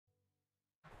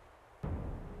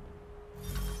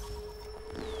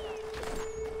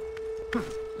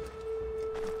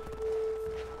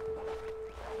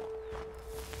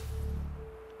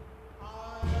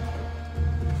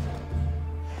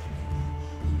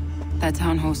That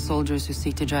town hosts soldiers who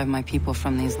seek to drive my people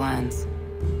from these lands.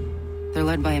 They're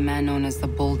led by a man known as the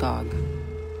Bulldog.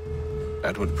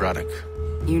 Edward Braddock.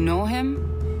 You know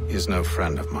him? He is no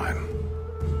friend of mine.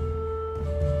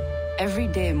 Every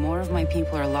day, more of my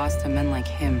people are lost to men like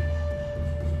him.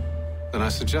 Then I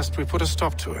suggest we put a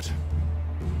stop to it.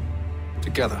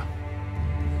 Together.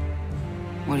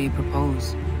 What do you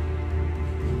propose?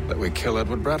 That we kill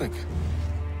Edward Braddock.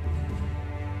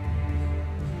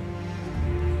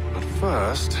 But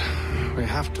first, we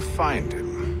have to find him.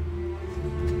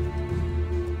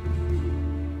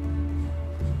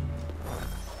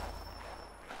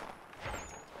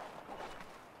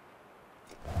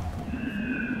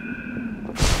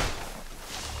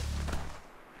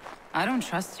 I don't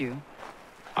trust you.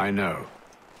 I know.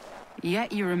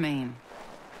 Yet you remain.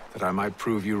 That I might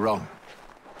prove you wrong.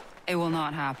 It will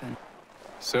not happen.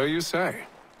 So you say.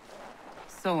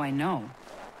 So I know.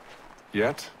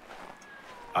 Yet,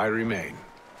 I remain.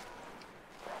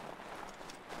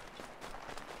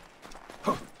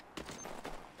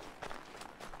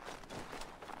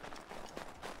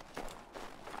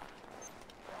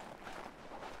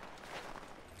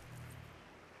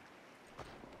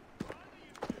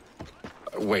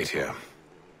 Wait here.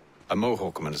 A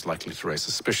Mohawkman is likely to raise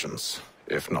suspicions,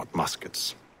 if not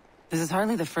muskets. This is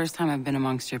hardly the first time I've been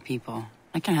amongst your people.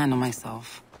 I can handle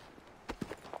myself.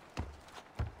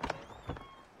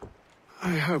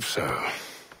 I hope so.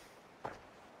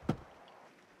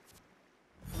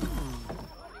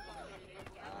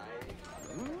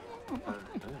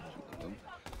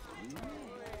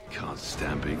 Can't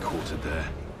stand being quartered there.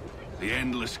 The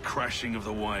endless crashing of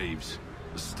the waves,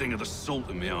 the sting of the salt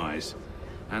in my eyes,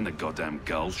 and the goddamn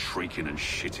gulls shrieking and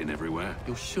shitting everywhere.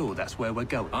 You're sure that's where we're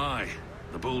going? Aye.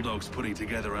 The Bulldog's putting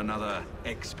together another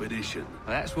expedition.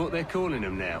 That's what they're calling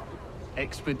them now.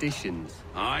 Expeditions.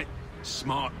 Aye.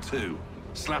 Smart too.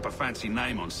 Slap a fancy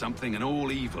name on something and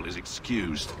all evil is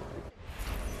excused.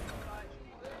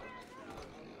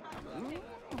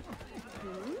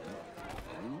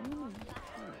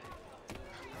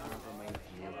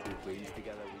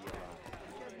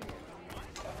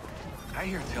 I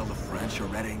hear tell the French are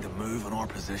readying to move on our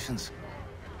positions.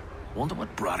 Wonder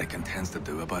what Braddock intends to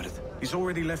do about it. He's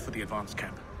already left for the advance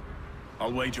camp.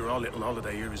 I'll wager our little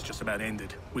holiday here is just about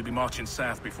ended. We'll be marching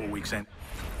south before week's end.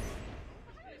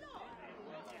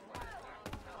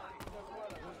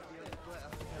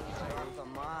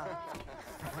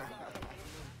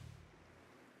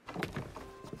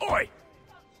 Oi!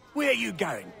 Where are you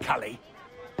going, Cully?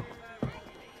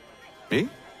 Me?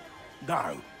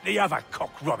 No, the other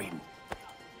cock Robin.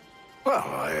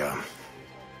 Well,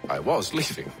 I was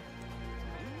leaving.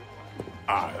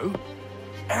 Oh?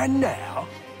 And now?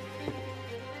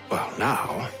 Well,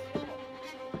 now...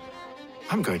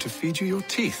 I'm going to feed you your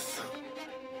teeth.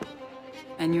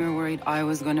 And you were worried I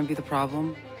was going to be the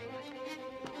problem?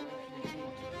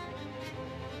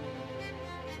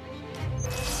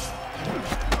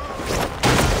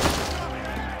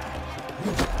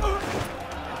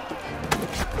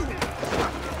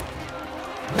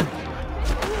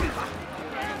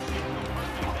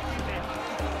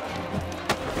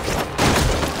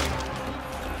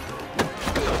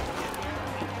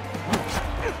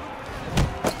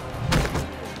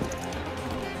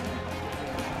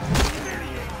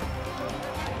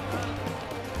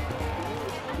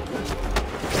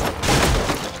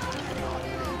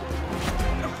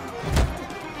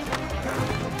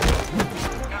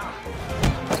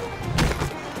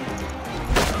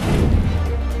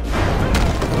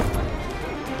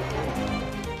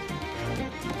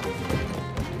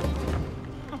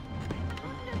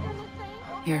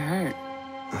 You're hurt.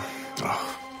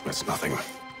 Oh, that's nothing.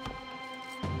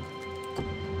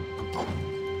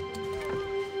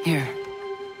 Here.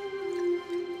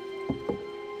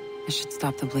 This should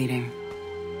stop the bleeding.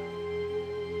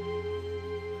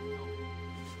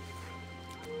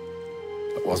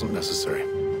 That wasn't necessary.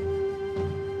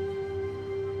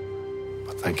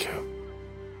 But thank you.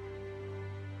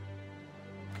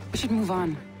 We should move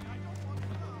on.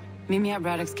 Meet me at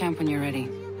Braddock's camp when you're ready.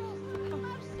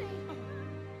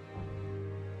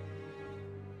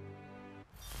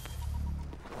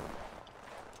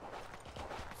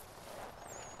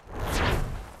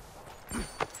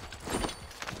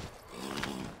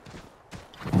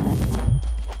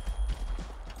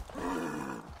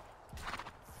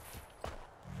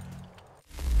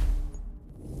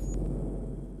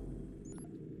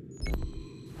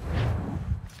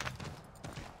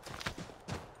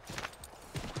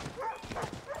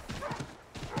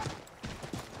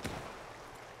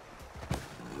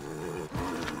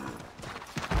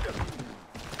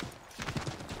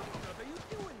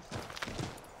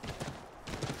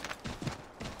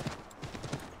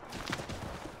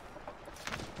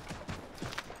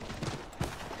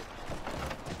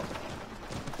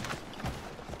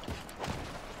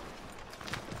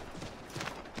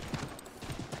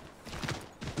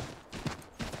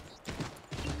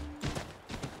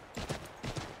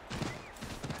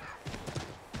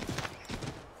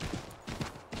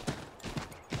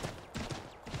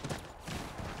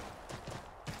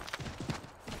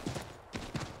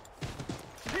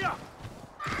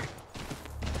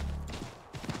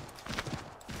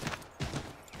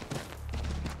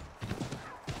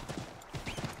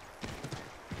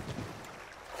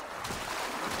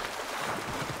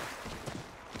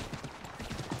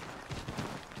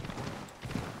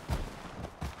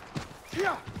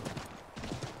 Here!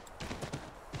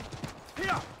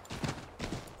 Here!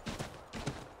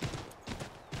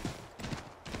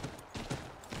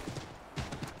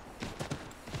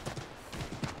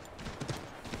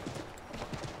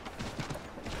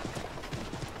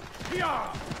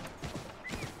 Here!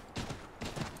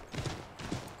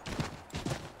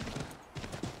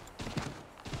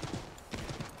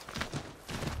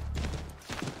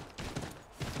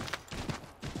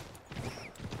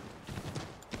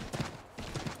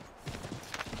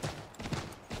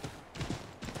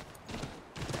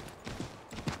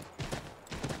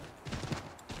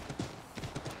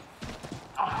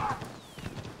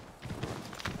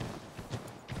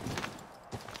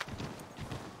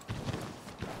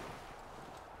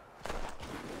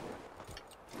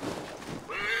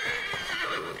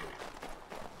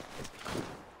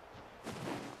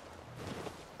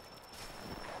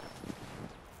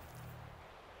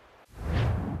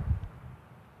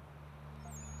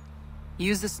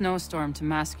 Use the snowstorm to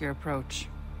mask your approach.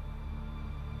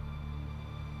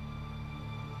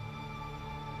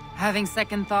 Having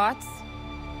second thoughts?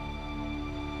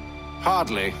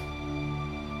 Hardly.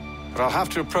 But I'll have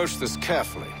to approach this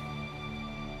carefully.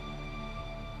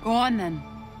 Go on then.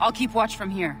 I'll keep watch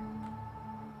from here.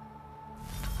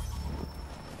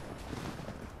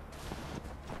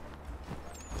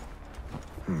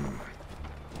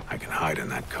 I can hide in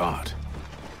that cart.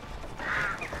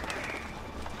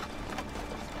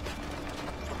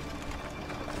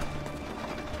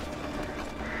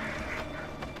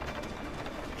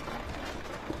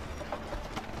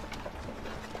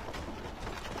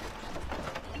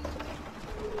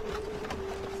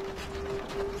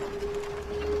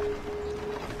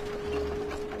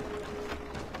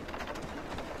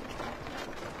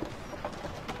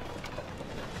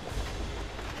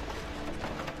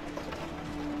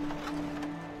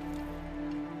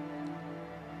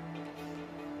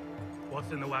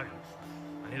 What's in the wagon?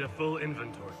 I need a full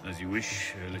inventory. As you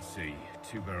wish. Let's see.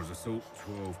 2 barrels of salt,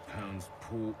 12 pounds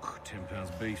pork, 10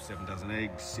 pounds beef, 7 dozen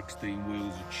eggs, 16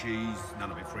 wheels of cheese. None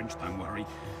of it French, don't worry.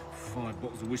 5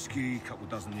 bottles of whiskey, couple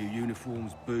dozen new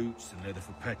uniforms, boots and leather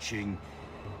for patching,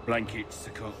 blankets,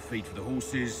 a cart feed for the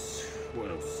horses.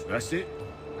 What else? That's it?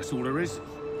 That's all there is?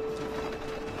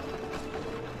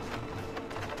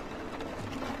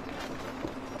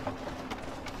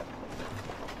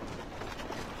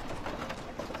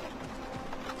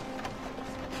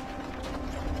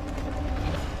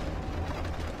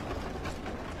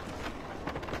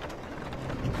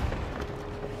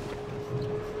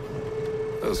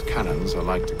 Those cannons are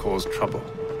like to cause trouble.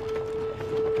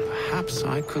 Perhaps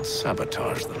I could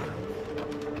sabotage them.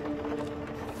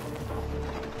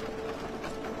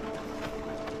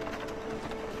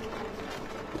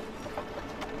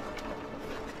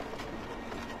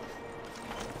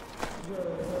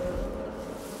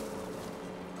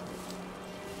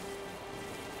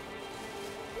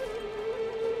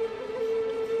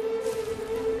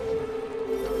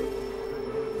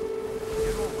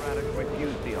 General Braddock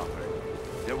refused the offer.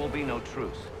 There will be no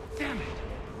truce. Damn it!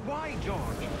 Why, George?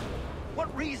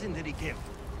 What reason did he give?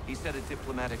 He said a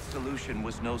diplomatic solution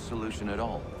was no solution at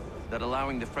all. That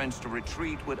allowing the French to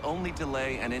retreat would only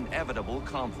delay an inevitable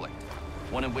conflict.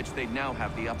 One in which they'd now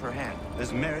have the upper hand.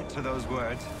 There's merit to those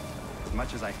words, as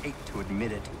much as I hate to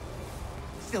admit it.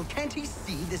 Still, can't he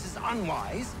see this is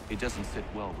unwise? It doesn't sit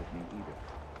well with me either.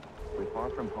 We're far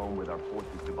from home with our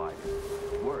forces divided.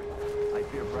 Worse, I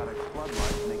fear Braddock's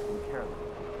bloodlines make them careless.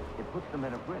 It puts the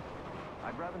men at risk.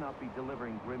 I'd rather not be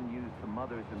delivering grim news to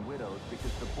mothers and widows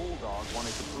because the Bulldog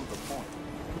wanted to prove a point.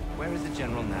 Where is the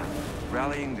general now?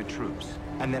 Rallying the troops.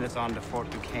 And then it's on to Fort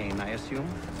Duquesne, I assume?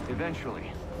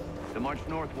 Eventually. The march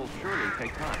north will surely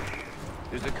take time.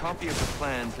 There's a copy of the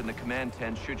plans in the command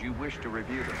tent should you wish to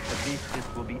review them. At least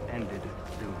this will be ended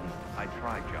soon. I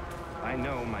tried, John. I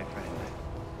know, my friend.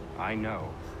 I know.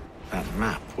 That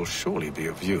map will surely be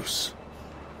of use.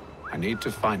 I need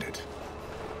to find it.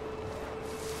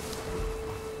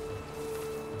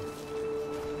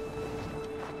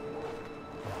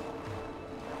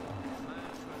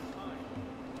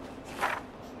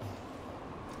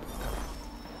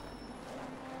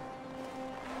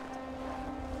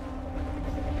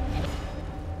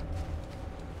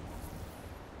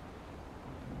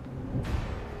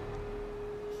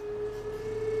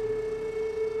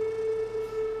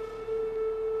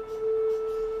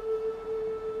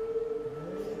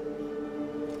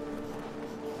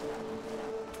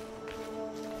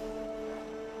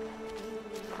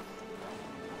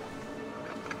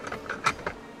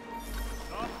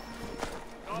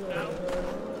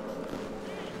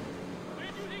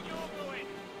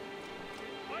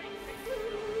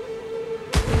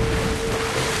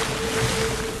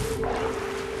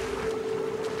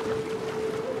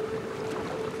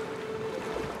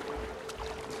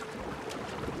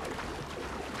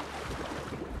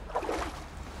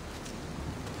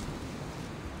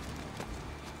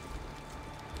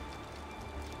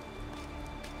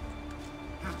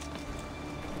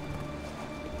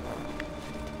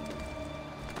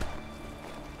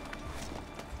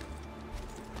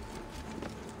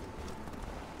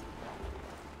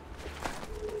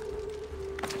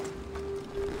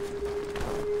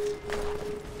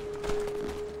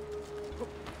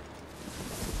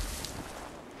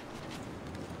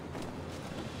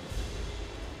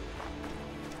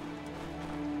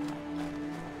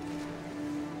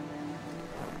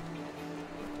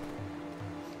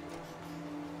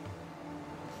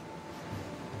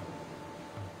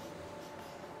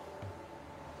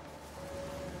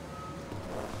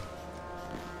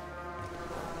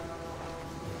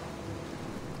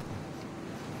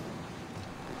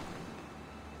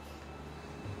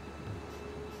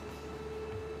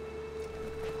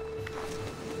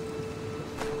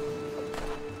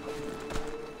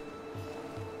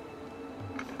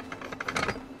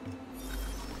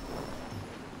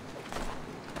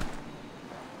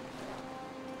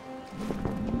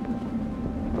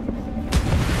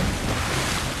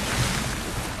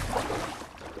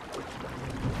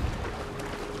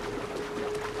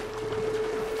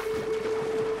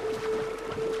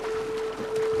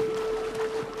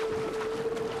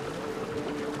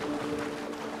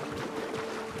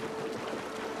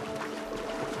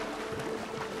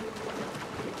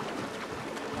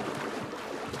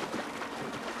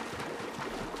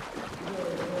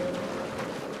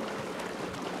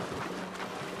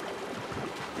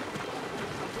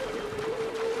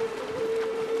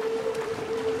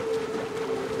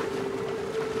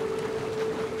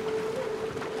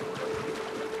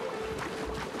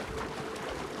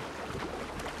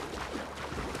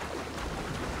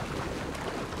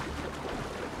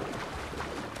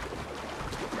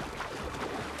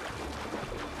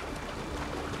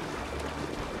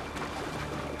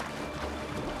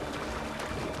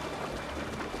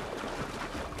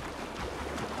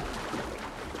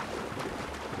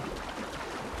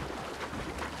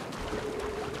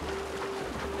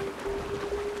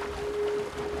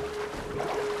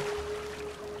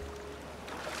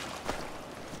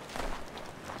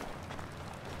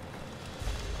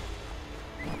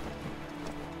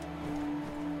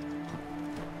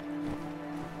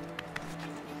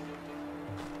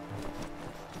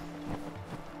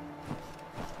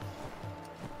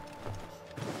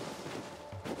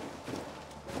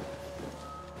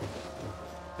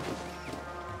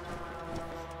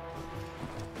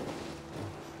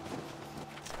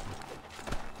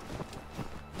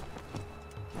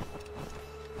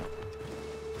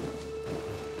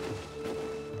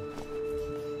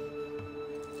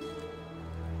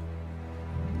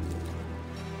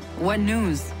 What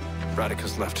news? Braddock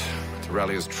has left to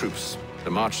rally his troops.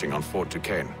 They're marching on Fort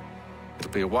Duquesne.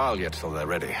 It'll be a while yet till they're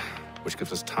ready, which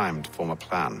gives us time to form a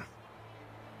plan.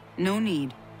 No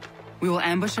need. We will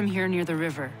ambush him here near the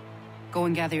river. Go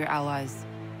and gather your allies.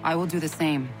 I will do the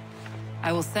same.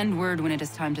 I will send word when it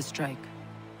is time to strike.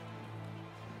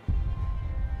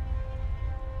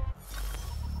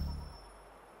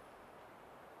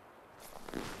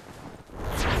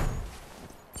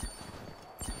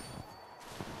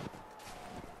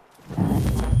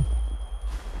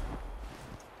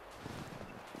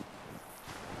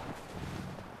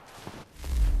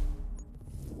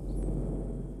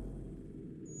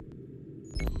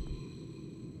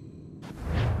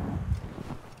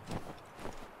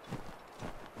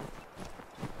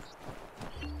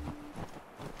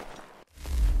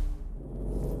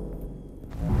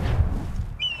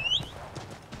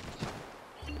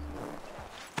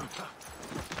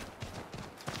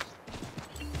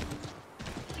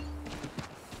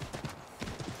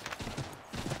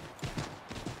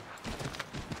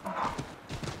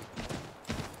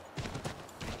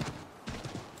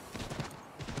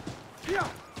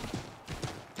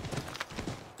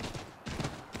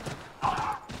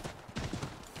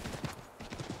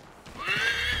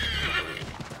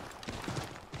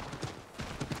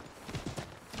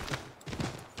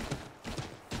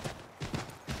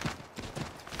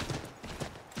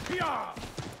 Yeah!